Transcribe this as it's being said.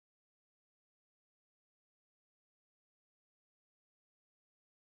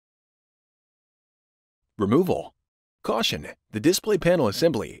Removal. Caution: the display panel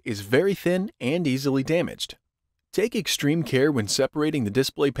assembly is very thin and easily damaged. Take extreme care when separating the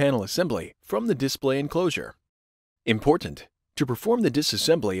display panel assembly from the display enclosure. Important: to perform the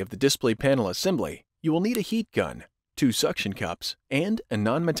disassembly of the display panel assembly, you will need a heat gun, 2 suction cups, and a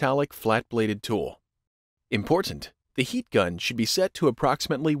non-metallic flat-bladed tool. Important: the heat gun should be set to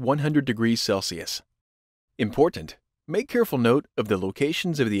approximately 100 degrees Celsius. Important: make careful note of the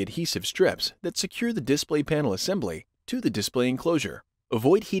locations of the adhesive strips that secure the display panel assembly to the display enclosure.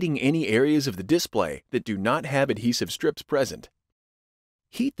 Avoid heating any areas of the display that do not have adhesive strips present.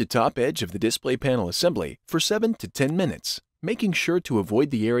 Heat the top edge of the display panel assembly for 7 to 10 minutes, making sure to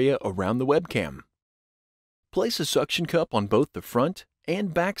avoid the area around the webcam. Place a suction cup on both the front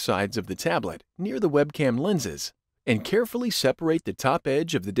and back sides of the tablet near the webcam lenses and carefully separate the top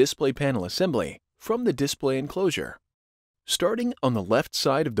edge of the display panel assembly from the display enclosure. Starting on the left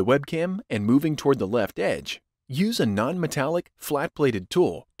side of the webcam and moving toward the left edge, use a non-metallic flat-bladed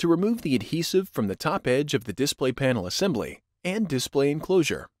tool to remove the adhesive from the top edge of the display panel assembly and display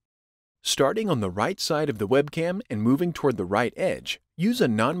enclosure. Starting on the right side of the webcam and moving toward the right edge, use a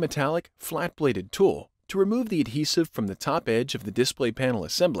non-metallic flat-bladed tool to remove the adhesive from the top edge of the display panel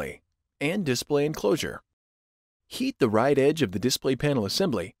assembly and display enclosure. Heat the right edge of the display panel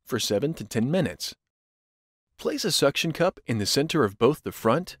assembly for 7 to 10 minutes. Place a suction cup in the center of both the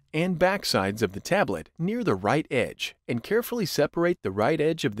front and back sides of the tablet near the right edge and carefully separate the right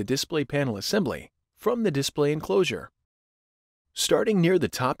edge of the display panel assembly from the display enclosure. Starting near the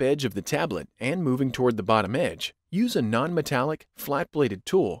top edge of the tablet and moving toward the bottom edge, use a non-metallic flat-bladed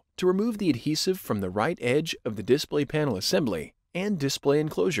tool to remove the adhesive from the right edge of the display panel assembly and display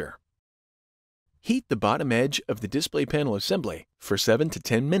enclosure. Heat the bottom edge of the display panel assembly for 7 to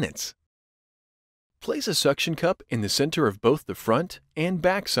 10 minutes. Place a suction cup in the center of both the front and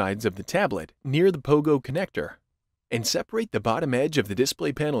back sides of the tablet near the pogo connector and separate the bottom edge of the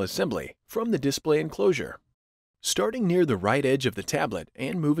display panel assembly from the display enclosure. Starting near the right edge of the tablet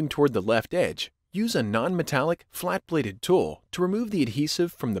and moving toward the left edge, use a non-metallic flat-bladed tool to remove the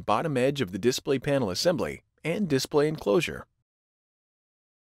adhesive from the bottom edge of the display panel assembly and display enclosure.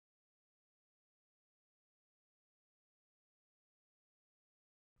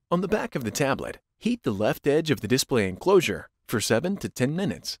 On the back of the tablet, heat the left edge of the display enclosure for 7 to 10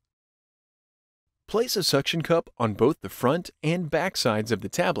 minutes. Place a suction cup on both the front and back sides of the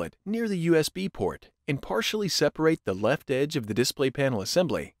tablet near the USB port and partially separate the left edge of the display panel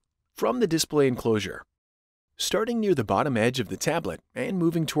assembly from the display enclosure. Starting near the bottom edge of the tablet and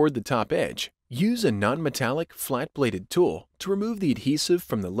moving toward the top edge, use a non-metallic flat-bladed tool to remove the adhesive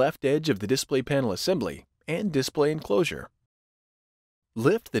from the left edge of the display panel assembly and display enclosure.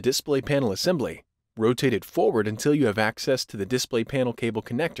 Lift the display panel assembly. Rotate it forward until you have access to the display panel cable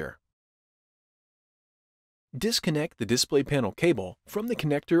connector. Disconnect the display panel cable from the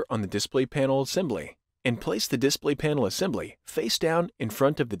connector on the display panel assembly and place the display panel assembly face down in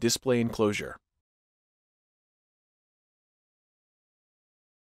front of the display enclosure.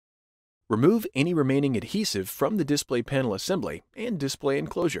 Remove any remaining adhesive from the display panel assembly and display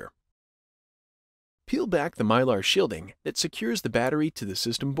enclosure. Peel back the mylar shielding that secures the battery to the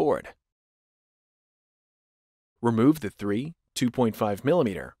system board. Remove the 3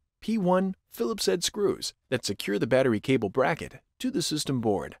 2.5mm P1 Phillips head screws that secure the battery cable bracket to the system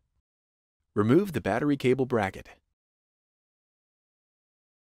board. Remove the battery cable bracket.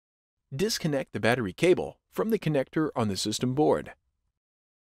 Disconnect the battery cable from the connector on the system board.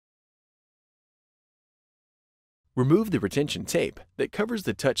 Remove the retention tape that covers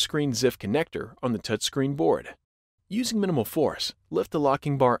the touchscreen ZIF connector on the touchscreen board. Using minimal force, lift the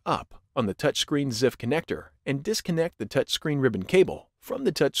locking bar up on the touchscreen ZIF connector and disconnect the touchscreen ribbon cable from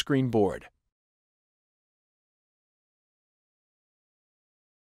the touchscreen board.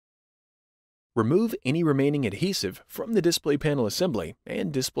 Remove any remaining adhesive from the display panel assembly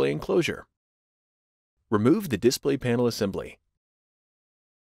and display enclosure. Remove the display panel assembly.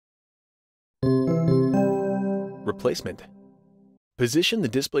 Replacement. Position the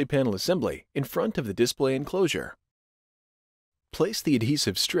display panel assembly in front of the display enclosure. Place the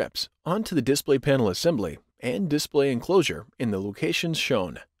adhesive strips onto the display panel assembly and display enclosure in the locations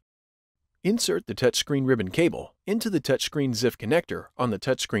shown. Insert the touchscreen ribbon cable into the touchscreen ZIF connector on the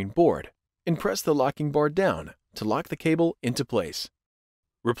touchscreen board and press the locking bar down to lock the cable into place.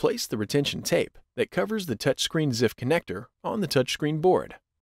 Replace the retention tape that covers the touchscreen ZIF connector on the touchscreen board.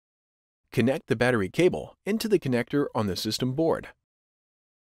 Connect the battery cable into the connector on the system board.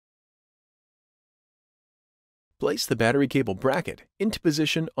 Place the battery cable bracket into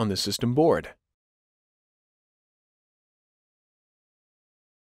position on the system board.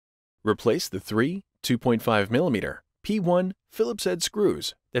 Replace the 3 2.5mm P1 Phillips head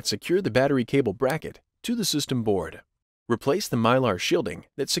screws that secure the battery cable bracket to the system board. Replace the mylar shielding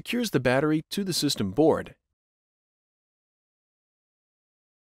that secures the battery to the system board.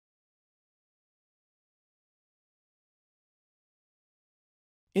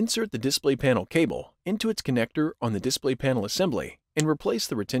 Insert the display panel cable into its connector on the display panel assembly and replace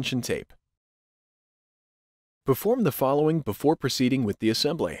the retention tape. Perform the following before proceeding with the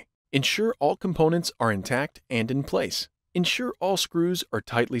assembly. Ensure all components are intact and in place. Ensure all screws are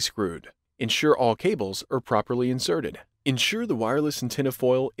tightly screwed. Ensure all cables are properly inserted. Ensure the wireless antenna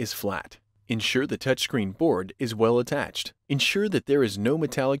foil is flat. Ensure the touchscreen board is well attached. Ensure that there is no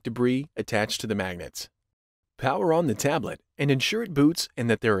metallic debris attached to the magnets. Power on the tablet and ensure it boots and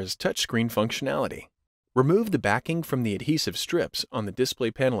that there is touchscreen functionality. Remove the backing from the adhesive strips on the display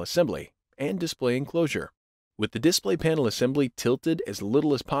panel assembly and display enclosure. With the display panel assembly tilted as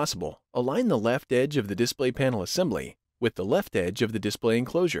little as possible, align the left edge of the display panel assembly with the left edge of the display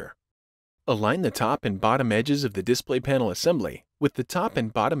enclosure. Align the top and bottom edges of the display panel assembly with the top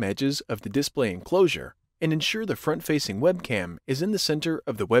and bottom edges of the display enclosure and ensure the front-facing webcam is in the center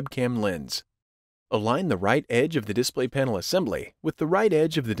of the webcam lens. Align the right edge of the display panel assembly with the right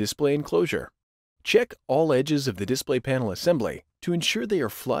edge of the display enclosure. Check all edges of the display panel assembly to ensure they are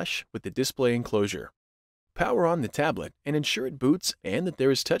flush with the display enclosure. Power on the tablet and ensure it boots and that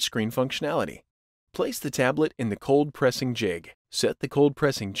there is touchscreen functionality. Place the tablet in the cold pressing jig. Set the cold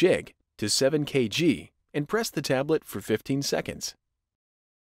pressing jig to 7 kg and press the tablet for 15 seconds.